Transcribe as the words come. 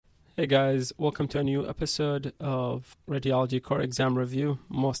Hey guys, welcome to a new episode of Radiology Core Exam Review.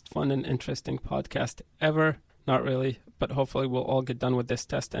 Most fun and interesting podcast ever. Not really, but hopefully we'll all get done with this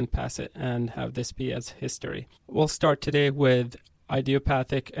test and pass it and have this be as history. We'll start today with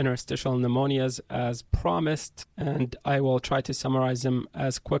idiopathic interstitial pneumonias as promised, and I will try to summarize them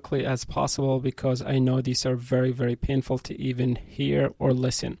as quickly as possible because I know these are very, very painful to even hear or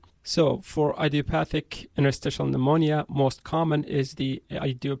listen. So for idiopathic interstitial pneumonia, most common is the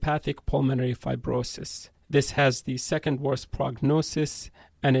idiopathic pulmonary fibrosis. This has the second worst prognosis,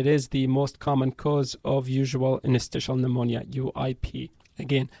 and it is the most common cause of usual interstitial pneumonia, UIP.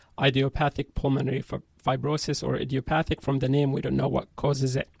 Again, idiopathic pulmonary fibrosis or idiopathic, from the name, we don't know what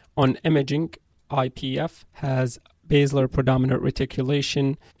causes it. On imaging, IPF has basilar predominant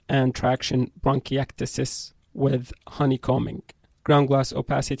reticulation and traction bronchiectasis with honeycombing. Ground glass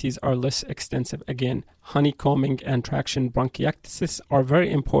opacities are less extensive. Again, honeycombing and traction bronchiectasis are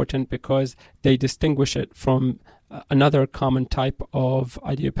very important because they distinguish it from another common type of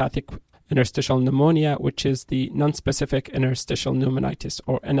idiopathic interstitial pneumonia, which is the nonspecific interstitial pneumonitis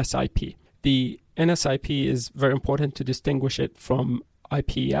or NSIP. The NSIP is very important to distinguish it from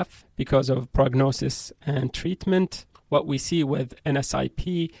IPF because of prognosis and treatment. What we see with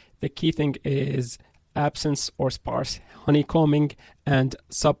NSIP, the key thing is absence or sparse honeycombing and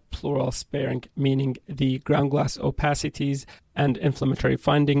subpleural sparing, meaning the ground glass opacities and inflammatory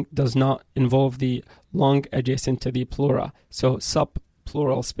finding does not involve the lung adjacent to the pleura. So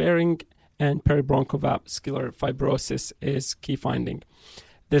subpleural sparing and peribronchovascular fibrosis is key finding.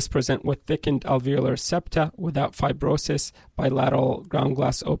 This present with thickened alveolar septa without fibrosis, bilateral ground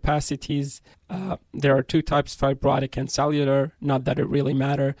glass opacities. There are two types, fibrotic and cellular, not that it really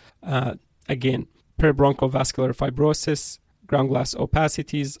matter. Again, peribronchovascular fibrosis, ground glass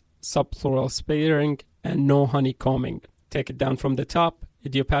opacities, subpleural sparing, and no honeycombing. Take it down from the top.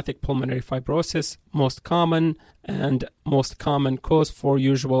 Idiopathic pulmonary fibrosis, most common cause for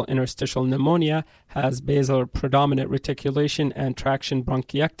usual interstitial pneumonia, has basilar predominant reticulation and traction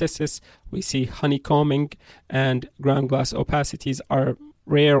bronchiectasis. We see honeycombing, and ground glass opacities are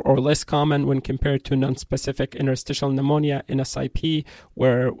rare or less common when compared to nonspecific interstitial pneumonia, NSIP,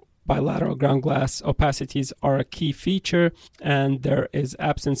 where bilateral ground glass opacities are a key feature, and there is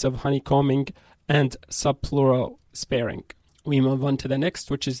absence of honeycombing and subpleural sparing. We move on to the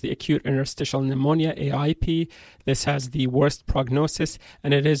next, which is the acute interstitial pneumonia, AIP. This has the worst prognosis,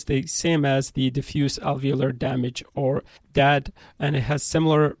 and it is the same as the diffuse alveolar damage, or DAD, and it has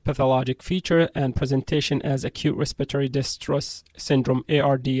similar pathologic feature and presentation as acute respiratory distress syndrome,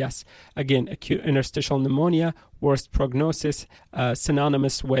 ARDS. Again, acute interstitial pneumonia, worst prognosis,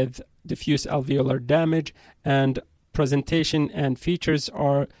 synonymous with diffuse alveolar damage, and presentation and features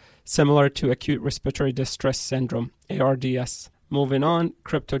are similar to acute respiratory distress syndrome, ARDS. Moving on,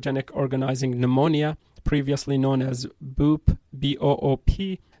 cryptogenic organizing pneumonia, previously known as BOOP,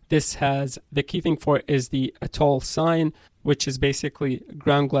 B-O-O-P. This has, the key thing for it is the atoll sign, which is basically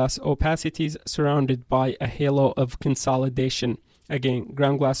ground glass opacities surrounded by a halo of consolidation. Again,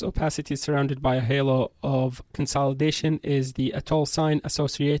 ground glass opacity surrounded by a halo of consolidation is the atoll sign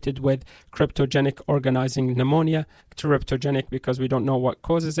associated with cryptogenic organizing pneumonia. Cryptogenic because we don't know what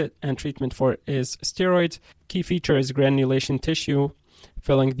causes it, and treatment for it is steroids. Key feature is granulation tissue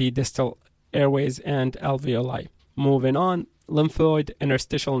filling the distal airways and alveoli. Moving on, lymphoid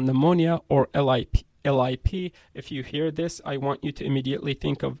interstitial pneumonia or LIP. If you hear this, I want you to immediately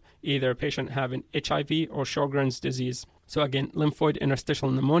think of either a patient having HIV or Sjogren's disease. So again, lymphoid interstitial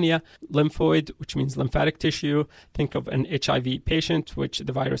pneumonia, lymphoid, which means lymphatic tissue. Think of an HIV patient, which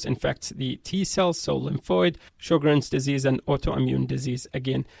the virus infects the T cells, so lymphoid, Sjogren's disease, and autoimmune disease.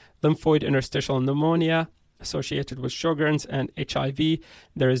 Again, lymphoid interstitial pneumonia associated with Sjogren's and HIV.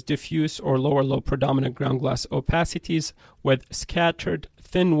 There is diffuse or lower lobe predominant ground glass opacities with scattered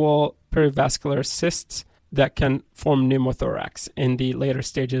thin wall perivascular cysts that can form pneumothorax in the later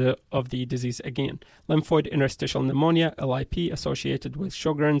stages of the disease. Again, lymphoid interstitial pneumonia, LIP, associated with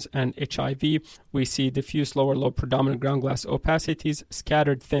Sjogren's and HIV. We see diffuse lower lobe predominant ground glass opacities,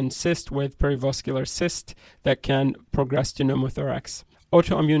 scattered thin cyst with perivascular cyst that can progress to pneumothorax.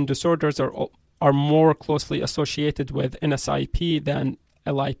 Autoimmune disorders are more closely associated with NSIP than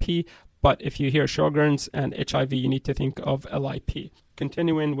LIP, but if you hear Sjogren's and HIV, you need to think of LIP.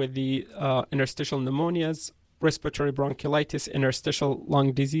 Continuing with the interstitial pneumonias, respiratory bronchiolitis, interstitial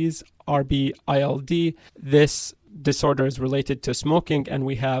lung disease, RB-ILD. This disorder is related to smoking, and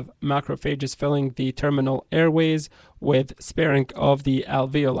we have macrophages filling the terminal airways with sparing of the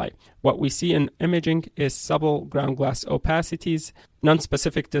alveoli. What we see in imaging is subtle ground glass opacities,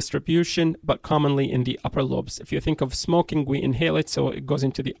 non-specific distribution, but commonly in the upper lobes. If you think of smoking, we inhale it, so it goes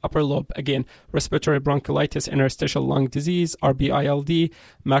into the upper lobe. Again, respiratory bronchiolitis, interstitial lung disease, RBILD,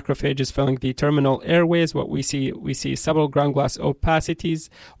 macrophages filling the terminal airways. What we see subtle ground glass opacities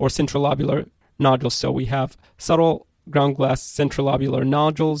or centrilobular nodules. So we have subtle ground glass centrilobular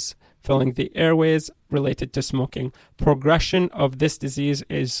nodules filling the airways related to smoking. Progression of this disease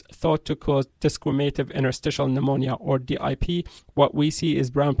is thought to cause desquamative interstitial pneumonia, or DIP. What we see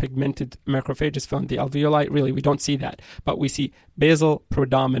is brown pigmented macrophages filling the alveoli. Really, we don't see that, but we see basal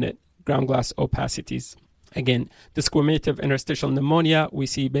predominant ground glass opacities. Again, desquamative interstitial pneumonia, we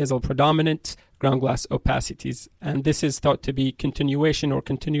see basal predominant ground glass opacities, and this is thought to be continuation or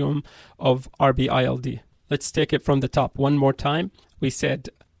continuum of RBILD. Let's take it from the top one more time. We said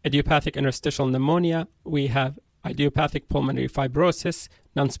idiopathic interstitial pneumonia, we have idiopathic pulmonary fibrosis,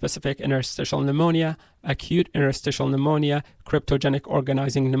 nonspecific interstitial pneumonia, acute interstitial pneumonia, cryptogenic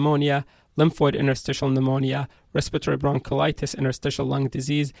organizing pneumonia, lymphoid interstitial pneumonia, respiratory bronchiolitis, interstitial lung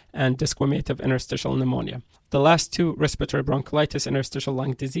disease, and desquamative interstitial pneumonia. The last two, respiratory bronchiolitis, interstitial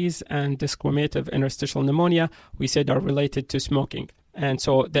lung disease, and desquamative interstitial pneumonia, we said are related to smoking. And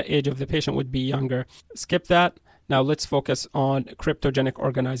so the age of the patient would be younger. Skip that. Now let's focus on cryptogenic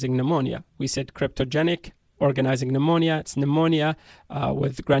organizing pneumonia. We said cryptogenic organizing pneumonia. It's pneumonia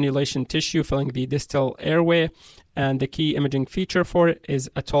with granulation tissue filling the distal airway. And the key imaging feature for it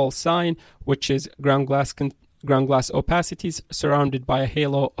is a tall sign, which is ground glass opacities surrounded by a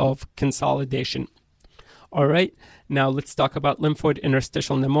halo of consolidation. All right, now let's talk about lymphoid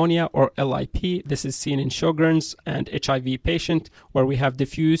interstitial pneumonia, or LIP. This is seen in Sjogren's and HIV patient, where we have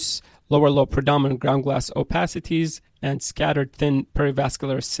diffuse lower lobe predominant ground glass opacities and scattered thin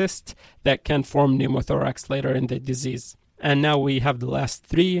perivascular cysts that can form pneumothorax later in the disease. And now we have the last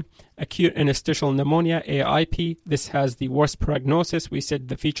three. Acute interstitial pneumonia, AIP. This has the worst prognosis. We said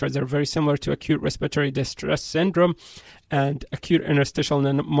the features are very similar to acute respiratory distress syndrome, and acute interstitial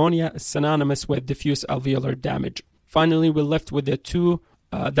pneumonia is synonymous with diffuse alveolar damage. Finally, we're left with the two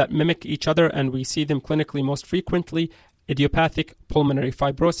that mimic each other, and we see them clinically most frequently: idiopathic pulmonary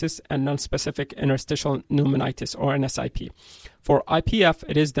fibrosis and nonspecific interstitial pneumonitis, or NSIP. For IPF,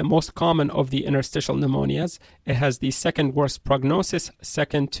 it is the most common of the interstitial pneumonias. It has the second worst prognosis,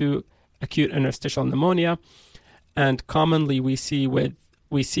 second to acute interstitial pneumonia, and commonly we see with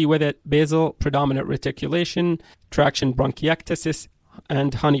it basal predominant reticulation, traction bronchiectasis,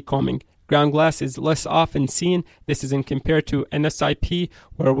 and honeycombing. Ground glass is less often seen. This is in compared to NSIP,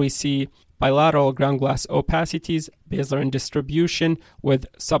 where we see bilateral ground glass opacities, basilar in distribution with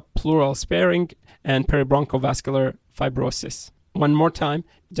subpleural sparing, and peribronchovascular fibrosis. One more time,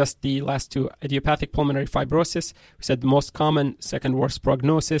 just the last two. Idiopathic pulmonary fibrosis, we said the most common, second worst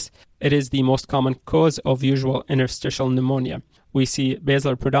prognosis. It is the most common cause of usual interstitial pneumonia. We see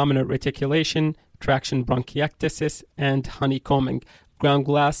basilar predominant reticulation, traction bronchiectasis, and honeycombing. Ground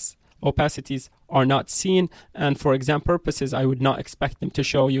glass opacities are not seen, and for exam purposes, I would not expect them to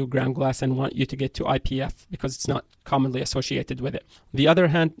show you ground glass and want you to get to IPF because it's not commonly associated with it. On the other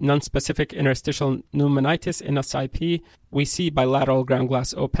hand, nonspecific interstitial pneumonitis, NSIP, we see bilateral ground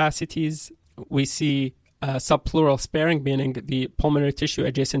glass opacities. We see subpleural sparing, meaning the pulmonary tissue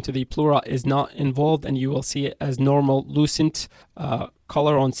adjacent to the pleura is not involved, and you will see it as normal lucent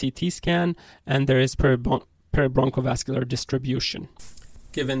color on CT scan, and there is peribronchovascular distribution.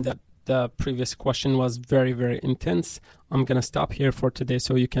 Given that the previous question was very, very intense, I'm going to stop here for today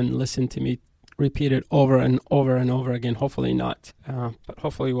so you can listen to me repeat it over and over and over again. Hopefully not, but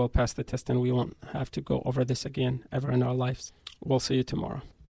hopefully we'll pass the test and we won't have to go over this again ever in our lives. We'll see you tomorrow.